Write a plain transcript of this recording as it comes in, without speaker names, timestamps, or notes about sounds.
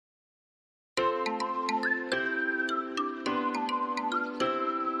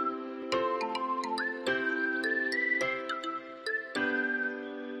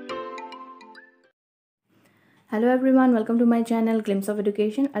Hello everyone, welcome to my channel Glimpse of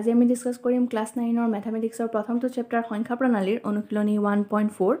Education. আজি আমি discuss কৰিম class 9 অৰ ম্যাথমেটিক্সৰ প্ৰথমটো চেপ্টাৰ সংখ্যা প্ৰণালীৰ অনুশীলনী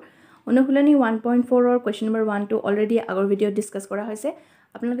 1.4 অনুশীলনী 1.4 অৰ কোৱেশ্চন নম্বৰ 1 টো অলৰেডি আগৰ ভিডিঅ'ত ডিসকাস কৰা হৈছে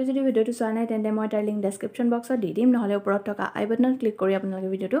আপোনালোকে যদি ভিডিঅ'টো চোৱা নাই তেন্তে মই তাৰ লিংক ডেসক্ৰিপচন বক্সত দি দিম নহলে ওপৰত থকা আই বাটনত ক্লিক কৰি আপোনালোকে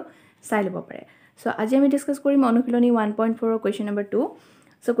ভিডিঅ'টো চাই ল'ব পাৰে সো আজি আমি ডিসকাস কৰিম অনুশীলনী 1.4 অৰ question number 2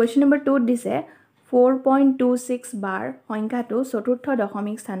 so question number 2 দিছে 4.26 বাৰ সংখ্যাটো চতুৰ্থ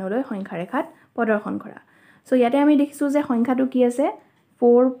দশমিক স্থানলৈ সংখ্যা ৰেখাত প্ৰদৰ্শন কৰা So ইয়াতে আমি দেখিছো যে সংখ্যাটো কি আছে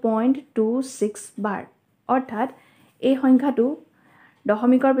 4.26 বার অৰ্থাৎ এই সংখ্যাটো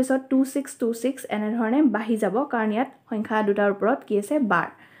দশমিকৰ পিছত 2626 এনে ধৰণে বাঢ়ি যাব কাৰণ ইয়াত সংখ্যা দুটাৰ ওপৰত কি আছে বাৰ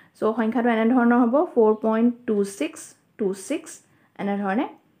সো সংখ্যাটো এনে ধৰণৰ হ'ব 4.2626 এনে ধৰণে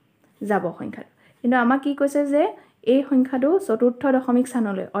যাব সংখ্যাটো কিন্তু আমাক কি কৈছে যে এই সংখ্যাটো চতুৰ্থ দশমিক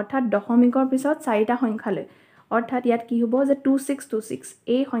স্থানলৈ অৰ্থাৎ দশমিকৰ পিছত চাৰিটা সংখ্যালৈ অৰ্থাৎ ইয়াত কি হ'ব যে 2626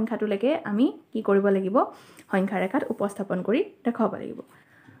 এই সংখ্যাটোলৈকে আমি কি কৰিব লাগিব সংখ্যা ৰেখাত উপস্থাপন কৰি দেখাব লাগিব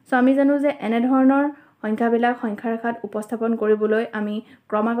সো আমি জানো যে এনে ধৰণৰ সংখ্যাবিলাক সংখ্যা ৰেখাত উপস্থাপন কৰিবলৈ আমি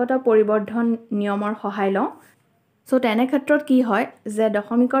ক্ৰমাগত পৰিবৰ্ধন নিয়মৰ সহায় লওঁ সো তেনে ক্ষেত্ৰত কি হয় যে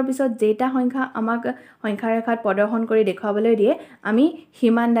দশমিকৰ পিছত যেটা সংখ্যা আমাক সংখ্যা ৰেখাত প্ৰদৰ্শন কৰি দেখাবলৈ দিয়ে আমি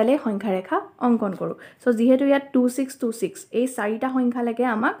হিমানডালে সংখ্যা ৰেখা অঙ্কন কৰো সো যেহেতু ইয়াত 2626 এই চাৰিটা সংখ্যালৈকে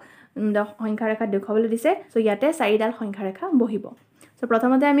আমাক সংখ্যা ৰেখা দেখাবলৈ দিছে সো ইয়াতে চাৰিডাল সংখ্যা ৰেখা বহিব সো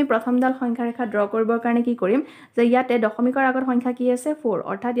প্ৰথমতে আমি প্ৰথমডাল সংখ্যা ৰেখা ড্ৰ কৰিবৰ কাৰণে কি কৰিম যে ইয়াতে দশমিকৰ আগত সংখ্যা কি আছে 4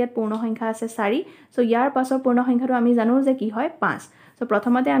 অৰ্থাৎ ইয়াত পূৰ্ণ সংখ্যা আছে 4 সো ইয়াৰ পাছৰ পূৰ্ণ সংখ্যাটো আমি জানো যে কি হয় 5 সো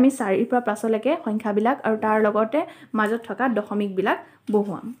প্ৰথমতে আমি 4 ৰ পৰা 5 লৈকে সংখ্যাবিলাক আৰু তাৰ লগতে মাজত থকা দশমিকবিলাক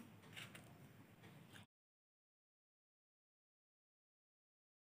বহুৱাম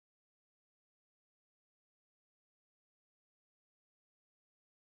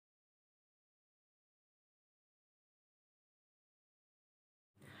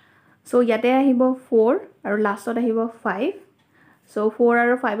So ইয়াতে আহিব 4 আৰু লাষ্টত আহিব 5 so 4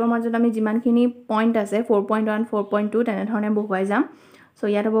 আৰু 5 ৰ মাজত আমি যিমানখিনি পইণ্ট আছে 4.1 4.2 তেনে ধৰণে বহুৱাই যাম so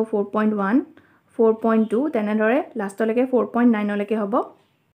ইয়াত হ'ব 4.1 4.2 তেনে ধৰে লাষ্টলৈকে 4.9 লৈকে হ'ব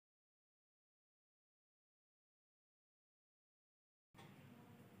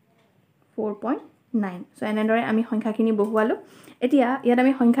 4.9 so এনে ধৰে আমি সংখ্যাখিনি বহুৱালো এতিয়া ইয়াত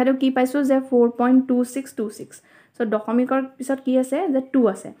আমি সংখ্যাটো কি পাইছো যে 4.2626 so দশমিকৰ পিছত কি আছে যে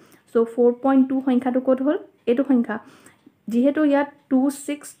 2 আছে so 4.2 সংখ্যাটো ক'ত হ'ল এটো সংখ্যা যেহেতু ইয়াত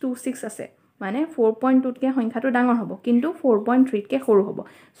 2626 আছে মানে 4.2 কে সংখ্যাটো ডাঙৰ হ'ব কিন্তু 4.3 কে সৰু হ'ব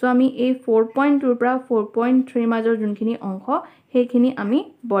সো আমি এই 4.2 ৰ পৰা 4.3 মাজৰ যোনখিনি অংশ সেইখিনি আমি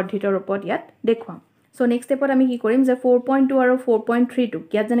বৰ্ধিত ৰূপত ইয়াত দেখুৱাম সো নেক্সট ষ্টেপত আমি কি কৰিম যে 4.2 আৰু 4.3 টো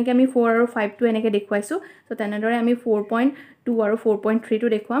ইয়াত যেনেকৈ আমি 4 আৰু 5 টো এনেকৈ দেখুৱাইছো সো তেনেদৰে আমি 4.2 আৰু 4.3 টো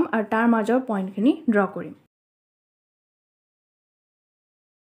দেখুৱাম আৰু তাৰ মাজৰ পইণ্টখিনি ড্ৰ কৰিম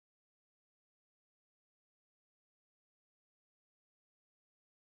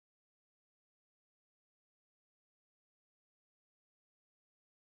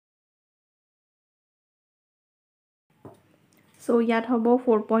সো ইয়াত হ'ব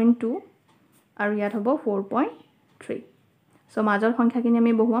 4.2 আৰু ইয়াত হ'ব 4.3 সো মাজৰ সংখ্যাখিনি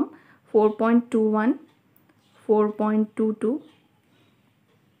আমি বহুৱাম 4.21 4.22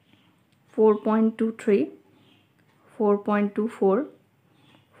 4.23 4.24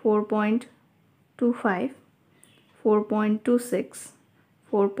 4.25 4.26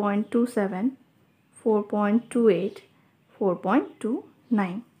 4.27 4.28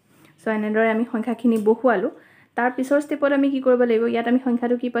 4.29 সো এনেদৰে আমি সংখ্যাখিনি বহুৱালো তাৰ পিছৰ ষ্টেপত আমি কি কৰিব লাগিব ইয়াত আমি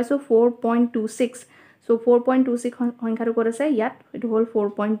সংখ্যাটো কি পাইছো 4.26 সো 4.26 সংখ্যাটো ক'ত আছে ইয়াত এটো হ'ল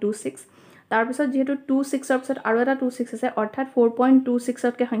 4.26 তাৰ পিছত যেহেতু 26 ৰ পিছত আৰু এটা 26 আছে অৰ্থাৎ 4.26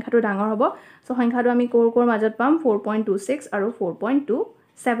 তকৈ সংখ্যাটো ডাঙৰ হ'ব সো সংখ্যাটো আমি কোৰ মাজত পাম 4.26 আৰু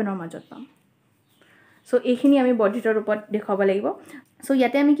 4.27 ৰ মাজত পাম সো এইখিনি আমি বৰ্ধিত ৰূপত দেখাব লাগিব সো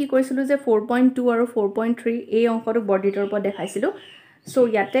ইয়াতে আমি কি কৰিছিলো যে 4.2 আৰু 4.3 এই অংকটো বৰ্ধিত ৰূপত দেখাইছিলো সো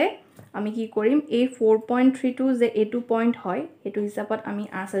ইয়াতে আমি কি কৰিম এই 4.3 টো যে এটো পইণ্ট হয় এটো হিচাপত আমি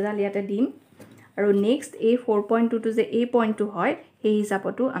আছাজাল ইয়াতে দিম আৰু নেক্সট এই 4.2 টো যে এই পইণ্টটো হয় এই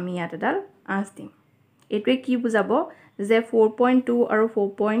হিচাপটো আমি ইয়াতে ডাল আছ দিম এটোৱে কি বুজাব যে 4.2 আৰু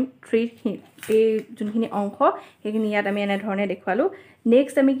 4.3 এই যোনখিনি অংশ সেইখিনি ইয়াত আমি এনে ধৰণে দেখুৱালো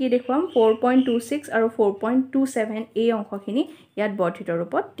নেক্সট আমি কি দেখুৱাম 4.26 আৰু 4.27 এই অংশখিনি ইয়াত বৰ্ধিত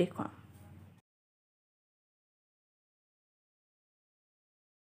ৰূপত দেখুৱাম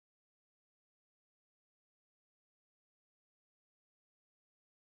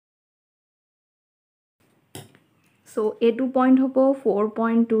সো এটো পইণ্ট হ'ব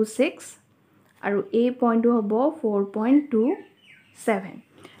 4.26 আৰু এই পইণ্টটো হ'ব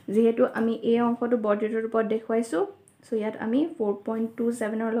 4.27 যেহেতু আমি এই অংকটো বৰ্ধিত ৰূপত দেখুৱাইছো সো ইয়াত আমি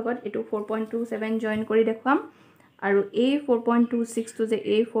 4.27 ৰ লগত এটো 4.27 জয়েন কৰি দেখুৱাম আৰু এই 4.26 টো যে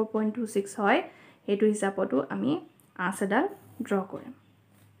এই 4.26 হয় এটো হিচাপটো আমি আঁচডাল ড্ৰ কৰিম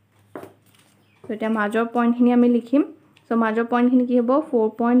সো এটা মাজৰ পইণ্টখিনি আমি লিখিম সো মাজৰ পইণ্টখিনি কি হ'ব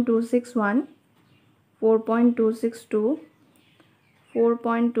 4.261 4.262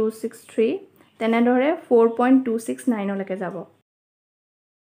 4.263 তেনেদৰে 4.269 লৈকে যাব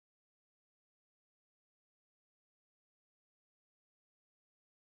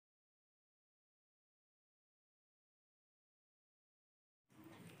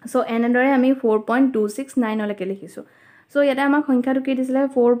সো এনেদৰে আমি 4.269 লৈকে লিখিছো সো ইয়াতে আমাৰ সংখ্যাটো কি দিছিলে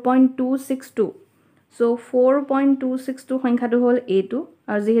 4.262 সো 4.262 সংখ্যাটো হ'ল a2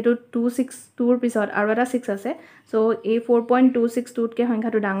 আৰু যেহেতু 262 ৰ পিছত আৰু এটা 6 আছে সো এই 4.262 তকে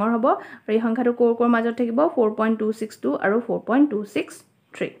সংখ্যাটো ডাঙৰ হ'ব আৰু এই সংখ্যাটো কোৰ মাজত থাকিব 4.262 আৰু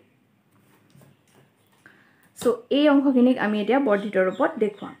 4.263 সো এই অংশখিনিক আমি এতিয়া বৰ্ধিত ৰূপত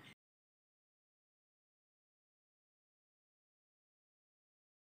দেখুৱাম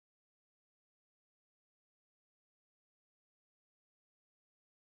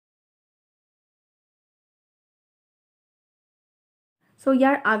সো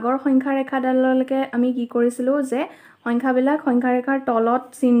ইয়াৰ আগৰ সংখ্যা ৰেখাডাললৈকে আমি কি কৰিছিলো যে সংখ্যাবিলাক সংখ্যা ৰেখাৰ তলত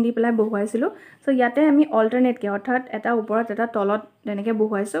চিন দি পেলাই বহুৱাইছিলো সো ইয়াতে আমি অল্টাৰনেট কে অৰ্থাৎ এটা ওপৰত এটা তলত তেনেকে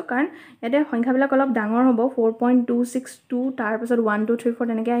বহুৱাইছো কাৰণ ইয়াতে সংখ্যাবিলাক অলপ ডাঙৰ হ'ব 4.262 তাৰ পিছত 1 2 3 4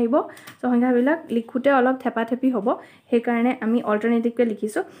 তেনেকে আহিব সো সংখ্যাবিলাক লিখোতে অলপ থেপাথেপি হ'ব সেই কাৰণে আমি অল্টাৰনেটিভ কে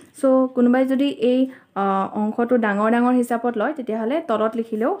লিখিছো সো কোনোবাই যদি এই অংশটো ডাঙৰ ডাঙৰ হিচাপত লয় তেতিয়া হলে তলত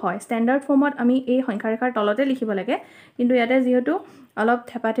লিখিলেও হয় স্ট্যান্ডাৰ্ড ফৰ্মত আমি এই সংখ্যা ৰেখাৰ তলতে লিখিব লাগে কিন্তু ইয়াতে যেহেতু অলপ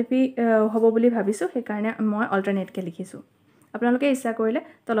থেপাথেপি হ'ব বুলি ভাবিছো সেই কাৰণে মই অল্টাৰনেট কে লিখিছো আপোনালোকে ইচ্ছা কৰিলে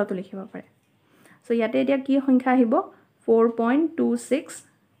তলতো লিখিব পাৰে সো ইয়াতে এতিয়া কি সংখ্যা আহিব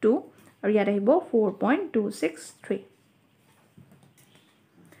 4.262 আৰু ইয়াত আহিব 4.263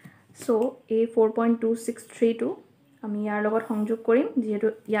 সো এই 4.263 টো আমি ইয়াৰ লগত সংযোগ কৰিম যেহেতু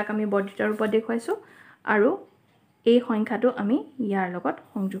ইয়াক আমি বৰ্ধিত ৰূপত দেখুৱাইছো আৰু এই সংখ্যাটো আমি ইয়াৰ লগত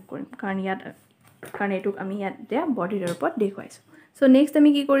সংযোগ কৰিম কাৰণ এটোক আমি ইয়াতে বৰ্ধিত ৰূপত দেখুৱাইছো সো নেক্সট আমি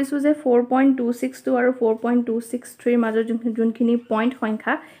কি কৰিছো যে 4.262 আৰু 4.263 মাজৰ যোনখিনি পইণ্ট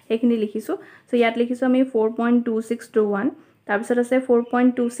সংখ্যা এইখিনি লিখিছো সো ইয়াত লিখিছো আমি 4.2621 তাৰ পিছত আছে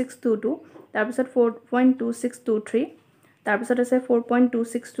 4.2622 তাৰ পিছত 4.2623 তাৰ পিছত আছে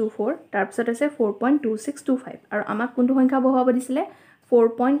 4.2624 তাৰ পিছত আছে 4.2625 আৰু আমাক কোনটো সংখ্যা বহাব দিছিলে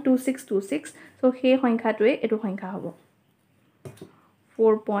 4.2626 সো সেই সংখ্যাটোৱে এটো সংখ্যা হ'ব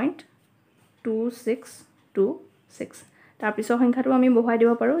 4.2626 তাৰ পিছৰ সংখ্যাটো আমি বহাই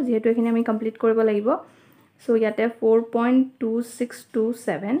দিব পাৰো যেহেতু এখিনি আমি কমপ্লিট কৰিব লাগিব সো ইয়াতে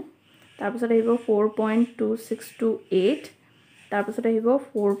 4.2627 তাৰ পিছত আহিব 4.2628 তাৰ পিছত আহিব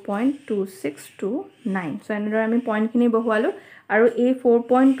 4.2629 সো এনেদৰে আমি পইণ্টখিনি বহুৱালো আৰু এই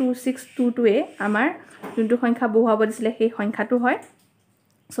 4.262 টোৱে আমাৰ যোনটো সংখ্যা বহুৱাব দিছিলে সেই সংখ্যাটো হয়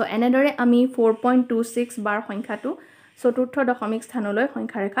সো এনেদৰে আমি 4.26 বাৰ সংখ্যাটো চতুৰ্থ দশমিক স্থানলৈ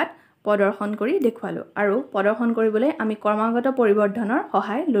সংখ্যা ৰেখাত প্ৰদৰ্শন কৰি দেখুৱালো আৰু প্ৰদৰ্শন কৰিবলৈ আমি ক্ৰমাগত পৰিৱৰ্ধনৰ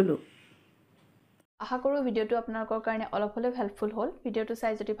সহায় ললো আশা কৰো ভিডিওটো আপোনালোকৰ কাৰণে অলপ হলেও হেল্পফুল হ'ল ভিডিওটো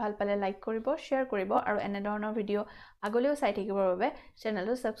চাই যদি ভাল পালে লাইক কৰিব শেয়াৰ কৰিব আৰু এনে ধৰণৰ ভিডিও আগলৈও চাই থাকিবৰ বাবে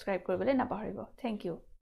চেনেলটো সাবস্ক্ৰাইব কৰিবলৈ নাপাহৰিব থ্যাংক ইউ